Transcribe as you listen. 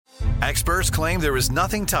Experts claim there is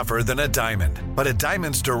nothing tougher than a diamond. But at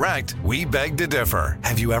Diamonds Direct, we beg to differ.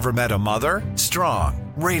 Have you ever met a mother?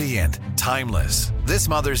 Strong, radiant, timeless. This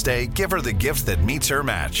Mother's Day, give her the gift that meets her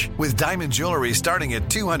match. With diamond jewelry starting at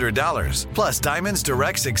 $200. Plus Diamonds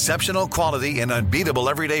Direct's exceptional quality and unbeatable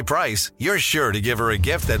everyday price, you're sure to give her a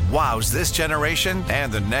gift that wows this generation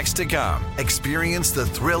and the next to come. Experience the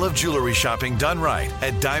thrill of jewelry shopping done right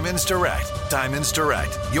at Diamonds Direct. Diamonds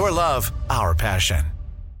Direct. Your love, our passion.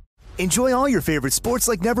 Enjoy all your favorite sports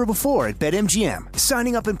like never before at BetMGM.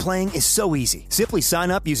 Signing up and playing is so easy. Simply sign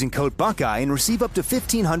up using code Buckeye and receive up to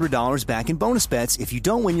 $1,500 back in bonus bets if you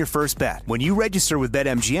don't win your first bet. When you register with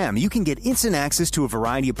BetMGM, you can get instant access to a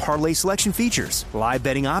variety of parlay selection features, live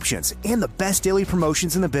betting options, and the best daily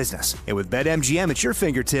promotions in the business. And with BetMGM at your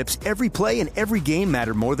fingertips, every play and every game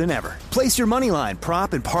matter more than ever. Place your moneyline,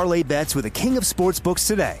 prop, and parlay bets with the king of sportsbooks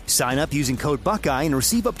today. Sign up using code Buckeye and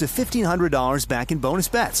receive up to $1,500 back in bonus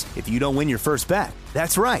bets if you don't win your first bet.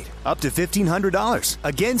 That's right, up to $1,500.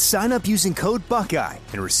 Again, sign up using code Buckeye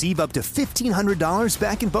and receive up to $1,500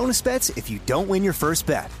 back in bonus bets if you don't win your first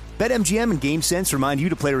bet. BetMGM and GameSense remind you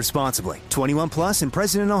to play responsibly. 21 plus and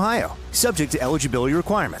present in Ohio. Subject to eligibility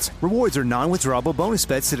requirements. Rewards are non-withdrawable bonus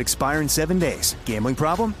bets that expire in 7 days. Gambling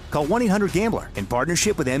problem? Call 1-800-GAMBLER in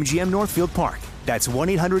partnership with MGM Northfield Park. That's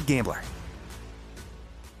 1-800-GAMBLER.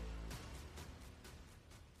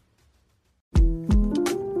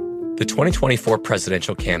 The 2024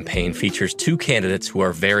 presidential campaign features two candidates who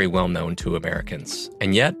are very well known to Americans.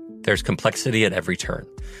 And yet, there's complexity at every turn.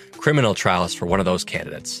 Criminal trials for one of those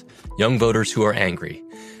candidates. Young voters who are angry.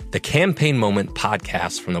 The Campaign Moment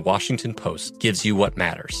podcast from the Washington Post gives you what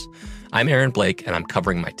matters. I'm Aaron Blake, and I'm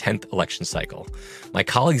covering my 10th election cycle. My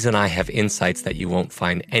colleagues and I have insights that you won't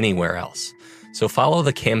find anywhere else. So follow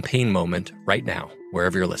The Campaign Moment right now,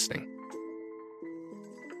 wherever you're listening.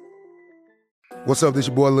 What's up, this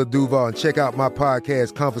your boy Lil Duval, and check out my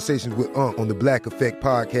podcast, Conversations with Unc, on the Black Effect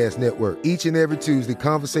Podcast Network. Each and every Tuesday,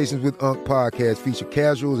 Conversations with Unc podcast feature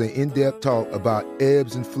casuals and in-depth talk about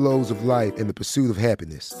ebbs and flows of life and the pursuit of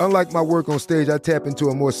happiness. Unlike my work on stage, I tap into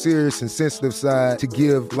a more serious and sensitive side to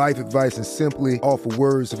give life advice and simply offer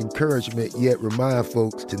words of encouragement, yet remind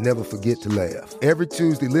folks to never forget to laugh. Every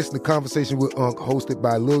Tuesday, listen to Conversations with Unc, hosted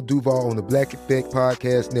by Lil Duval on the Black Effect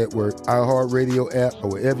Podcast Network, iHeartRadio app, or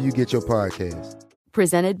wherever you get your podcasts.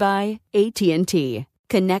 Presented by AT&T.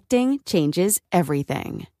 Connecting changes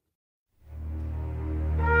everything.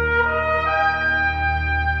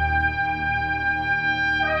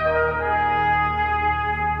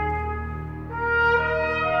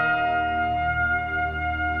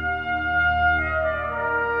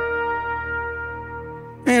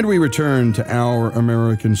 And we return to Our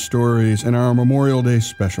American Stories and our Memorial Day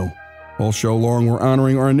special. All show long, we're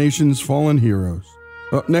honoring our nation's fallen heroes.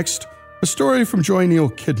 Up next, a story from Joy Neal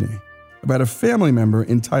Kidney about a family member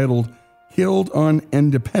entitled Killed on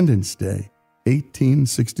Independence Day,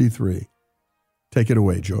 1863. Take it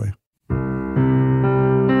away, Joy.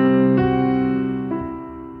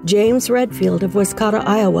 James Redfield of Wascata,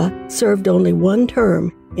 Iowa, served only one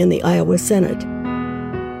term in the Iowa Senate.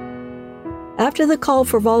 After the call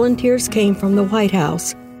for volunteers came from the White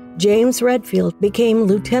House, James Redfield became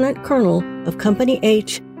Lieutenant Colonel of Company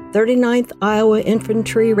H, 39th Iowa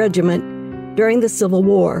Infantry Regiment during the Civil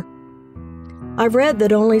War. I've read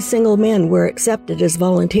that only single men were accepted as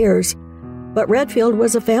volunteers, but Redfield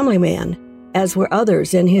was a family man, as were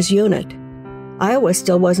others in his unit. Iowa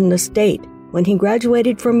still wasn't a state when he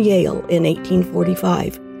graduated from Yale in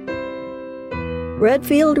 1845.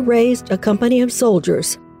 Redfield raised a company of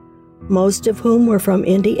soldiers, most of whom were from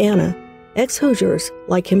Indiana, ex-Hoosiers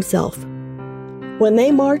like himself. When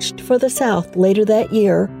they marched for the South later that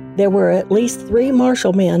year, there were at least 3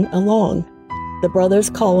 Marshall men along, the brothers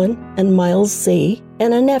Colin and Miles C.,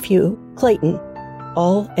 and a nephew, Clayton,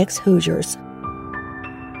 all ex-Hoosiers.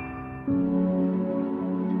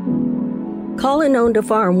 Colin owned a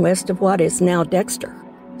farm west of what is now Dexter.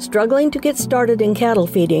 Struggling to get started in cattle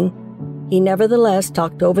feeding, he nevertheless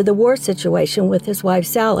talked over the war situation with his wife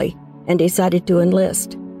Sally and decided to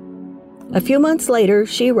enlist. A few months later,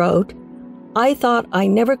 she wrote, "I thought I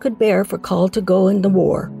never could bear for Col to go in the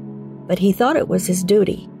war, but he thought it was his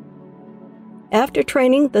duty." After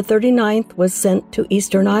training, the 39th was sent to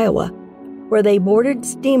eastern Iowa, where they boarded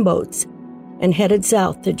steamboats and headed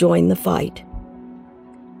south to join the fight.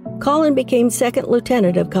 Colin became second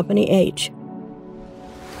lieutenant of Company H.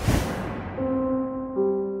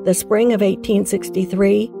 The spring of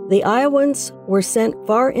 1863, the Iowans were sent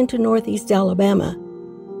far into northeast Alabama,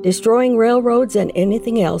 destroying railroads and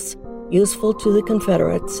anything else useful to the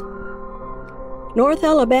Confederates. North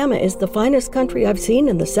Alabama is the finest country I've seen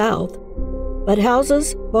in the South. But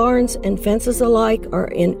houses, barns, and fences alike are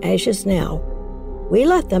in ashes now. We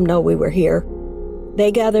let them know we were here.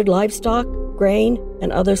 They gathered livestock, grain,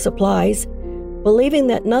 and other supplies, believing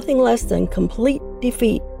that nothing less than complete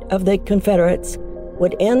defeat of the Confederates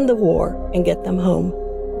would end the war and get them home.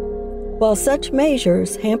 While such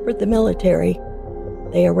measures hampered the military,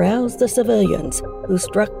 they aroused the civilians who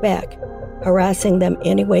struck back, harassing them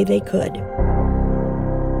any way they could.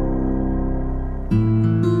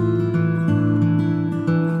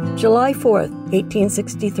 July 4th,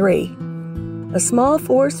 1863. A small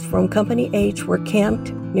force from Company H were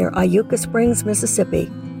camped near Iuka Springs,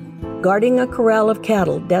 Mississippi, guarding a corral of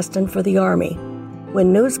cattle destined for the Army,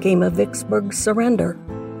 when news came of Vicksburg's surrender.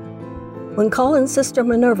 When Colin's sister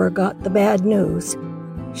Minerva got the bad news,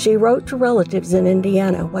 she wrote to relatives in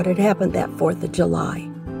Indiana what had happened that 4th of July.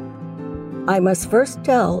 I must first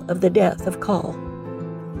tell of the death of Col.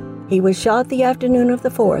 He was shot the afternoon of the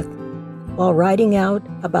 4th while riding out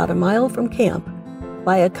about a mile from camp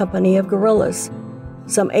by a company of guerrillas,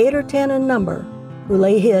 some 8 or 10 in number, who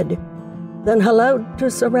lay hid, then hallooed to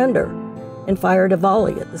surrender and fired a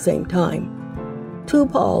volley at the same time, 2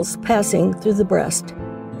 balls passing through the breast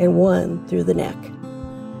and 1 through the neck.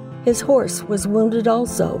 His horse was wounded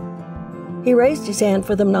also. He raised his hand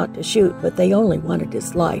for them not to shoot, but they only wanted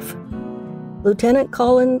his life. Lieutenant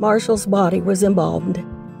Colin Marshall's body was embalmed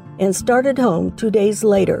and started home 2 days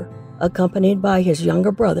later, accompanied by his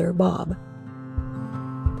younger brother, Bob.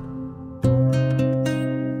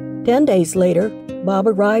 10 days later, Bob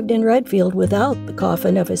arrived in Redfield without the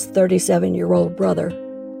coffin of his 37-year-old brother.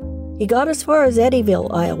 He got as far as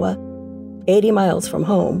Eddyville, Iowa, 80 miles from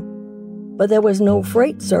home, but there was no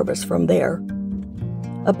freight service from there.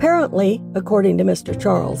 Apparently, according to Mr.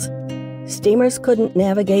 Charles, steamers couldn't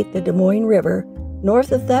navigate the Des Moines River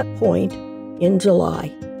north of that point in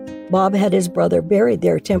July. Bob had his brother buried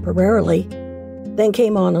there temporarily, then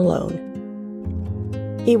came on alone.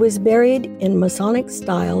 He was buried in Masonic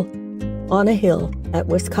style on a hill at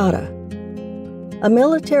Wiscata. A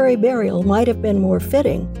military burial might have been more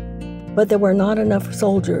fitting, but there were not enough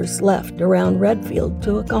soldiers left around Redfield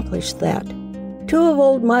to accomplish that. 2 of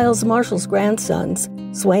old Miles Marshall's grandsons,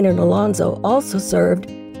 Swain and Alonzo, also served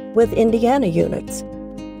with Indiana units.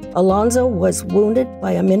 Alonzo was wounded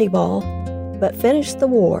by a minie-ball, but finished the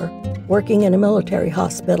war working in a military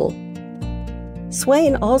hospital.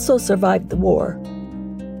 Swain also survived the war,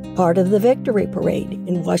 part of the Victory Parade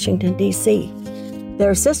in Washington, D.C.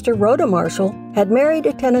 Their sister, Rhoda Marshall, had married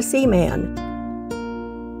a Tennessee man.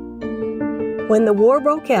 When the war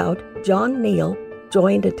broke out, John Neal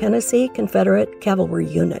joined a Tennessee Confederate cavalry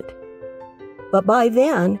unit. But by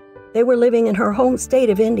then, they were living in her home state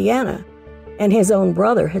of Indiana, and his own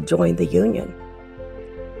brother had joined the Union.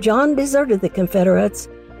 John deserted the Confederates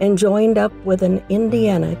and joined up with an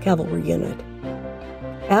Indiana cavalry unit.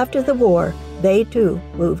 After the war, they too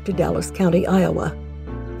moved to Dallas County, Iowa.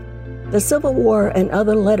 The Civil War and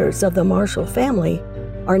other letters of the Marshall family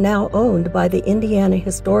are now owned by the Indiana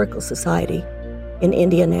Historical Society in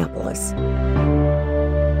Indianapolis.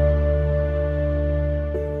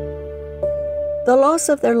 The loss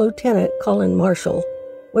of their lieutenant, Colin Marshall,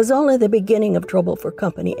 was only the beginning of trouble for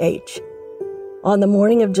Company H. On the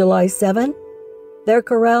morning of July 7, their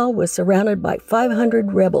corral was surrounded by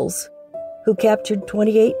 500 rebels who captured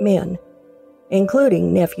 28 men,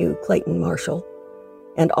 including nephew Clayton Marshall,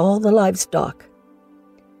 and all the livestock.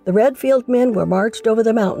 The Redfield men were marched over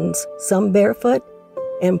the mountains, some barefoot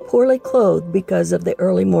and poorly clothed because of the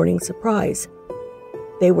early morning surprise.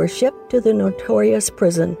 They were shipped to the notorious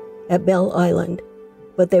prison at Bell Island,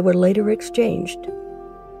 but they were later exchanged.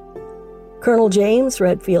 Colonel James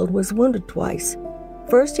Redfield was wounded twice.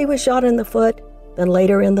 First he was shot in the foot, then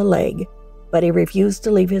later in the leg, but he refused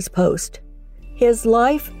to leave his post. His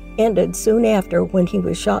life ended soon after when he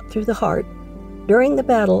was shot through the heart during the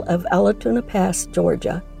Battle of Allatoona Pass,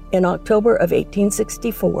 Georgia, in October of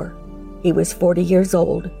 1864. He was 40 years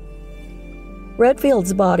old.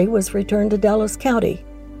 Redfield's body was returned to Dallas County,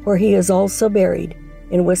 where he is also buried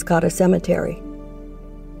in Wiscata Cemetery.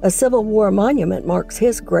 A Civil War monument marks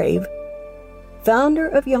his grave. Founder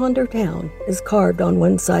of yonder town is carved on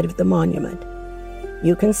one side of the monument.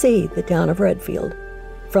 You can see the town of Redfield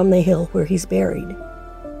from the hill where he's buried.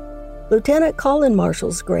 Lieutenant Colin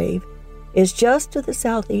Marshall's grave is just to the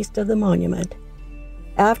southeast of the monument.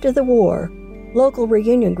 After the war, local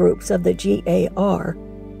reunion groups of the GAR,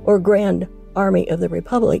 or Grand Army of the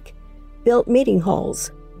Republic, built meeting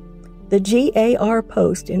halls. The GAR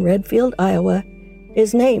post in Redfield, Iowa,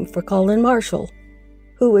 is named for Colin Marshall,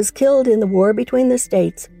 who was killed in the war between the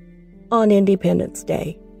states on Independence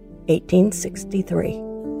Day, 1863.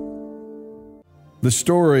 The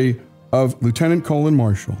story of Lieutenant Colin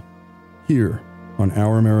Marshall, here on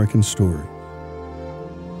Our American Stories.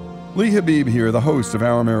 Lee Habib here, the host of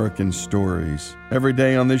Our American Stories. Every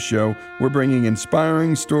day on this show, we're bringing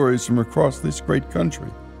inspiring stories from across this great country.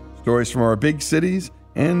 Stories from our big cities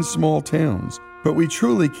and small towns. But we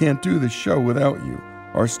truly can't do this show without you.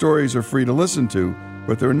 Our stories are free to listen to,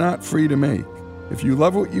 but they're not free to make. If you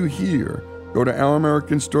love what you hear, go to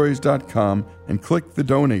OurAmericanStories.com and click the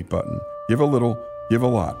donate button. Give a little, give a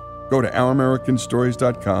lot. Go to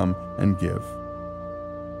OurAmericanStories.com and give.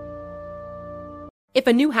 If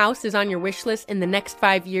a new house is on your wish list in the next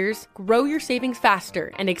 5 years, grow your savings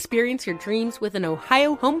faster and experience your dreams with an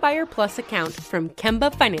Ohio Homebuyer Plus account from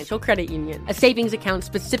Kemba Financial Credit Union. A savings account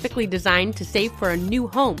specifically designed to save for a new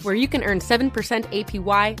home, where you can earn 7%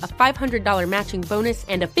 APY, a $500 matching bonus,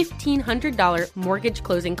 and a $1,500 mortgage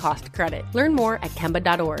closing cost credit. Learn more at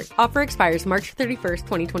Kemba.org. Offer expires March 31st,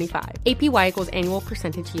 2025. APY equals annual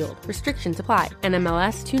percentage yield. Restrictions apply.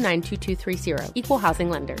 NMLS 292230. Equal housing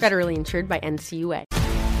lender. Federally insured by NCUA.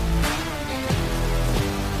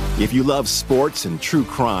 If you love sports and true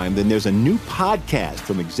crime, then there's a new podcast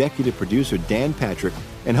from executive producer Dan Patrick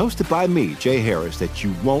and hosted by me, Jay Harris, that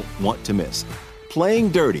you won't want to miss.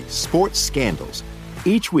 Playing Dirty: Sports Scandals.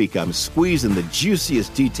 Each week, I'm squeezing the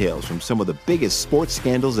juiciest details from some of the biggest sports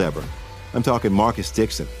scandals ever. I'm talking Marcus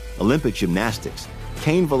Dixon, Olympic gymnastics,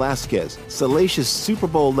 Cain Velasquez, salacious Super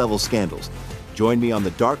Bowl-level scandals. Join me on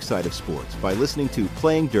the dark side of sports by listening to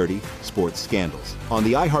Playing Dirty: Sports Scandals on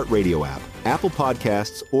the iHeartRadio app, Apple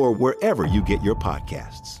Podcasts, or wherever you get your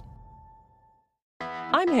podcasts.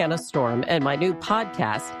 I'm Hannah Storm, and my new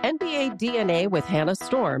podcast, NBA DNA with Hannah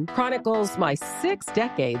Storm, chronicles my 6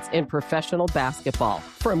 decades in professional basketball.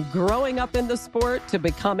 From growing up in the sport to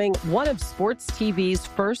becoming one of sports TV's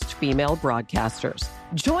first female broadcasters.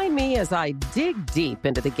 Join me as I dig deep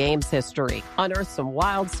into the game's history, unearth some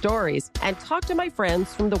wild stories, and talk to my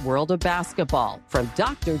friends from the world of basketball, from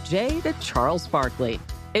Dr. J to Charles Barkley.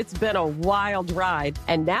 It's been a wild ride,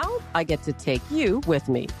 and now I get to take you with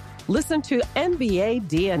me. Listen to NBA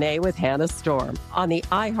DNA with Hannah Storm on the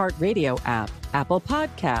iHeartRadio app, Apple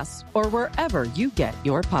Podcasts, or wherever you get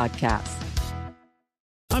your podcasts.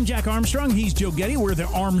 I'm Jack Armstrong. He's Joe Getty. We're the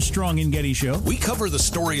Armstrong and Getty Show. We cover the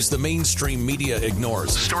stories the mainstream media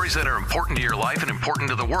ignores. Stories that are important to your life and important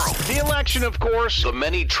to the world. The election, of course. The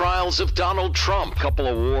many trials of Donald Trump. Couple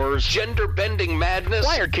of wars. Gender-bending madness.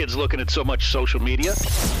 Why are kids looking at so much social media?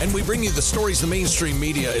 And we bring you the stories the mainstream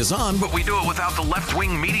media is on, but we do it without the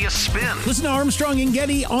left-wing media spin. Listen to Armstrong and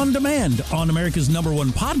Getty on demand on America's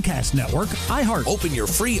 #1 podcast network, iHeart. Open your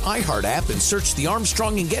free iHeart app and search the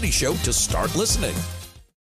Armstrong and Getty Show to start listening.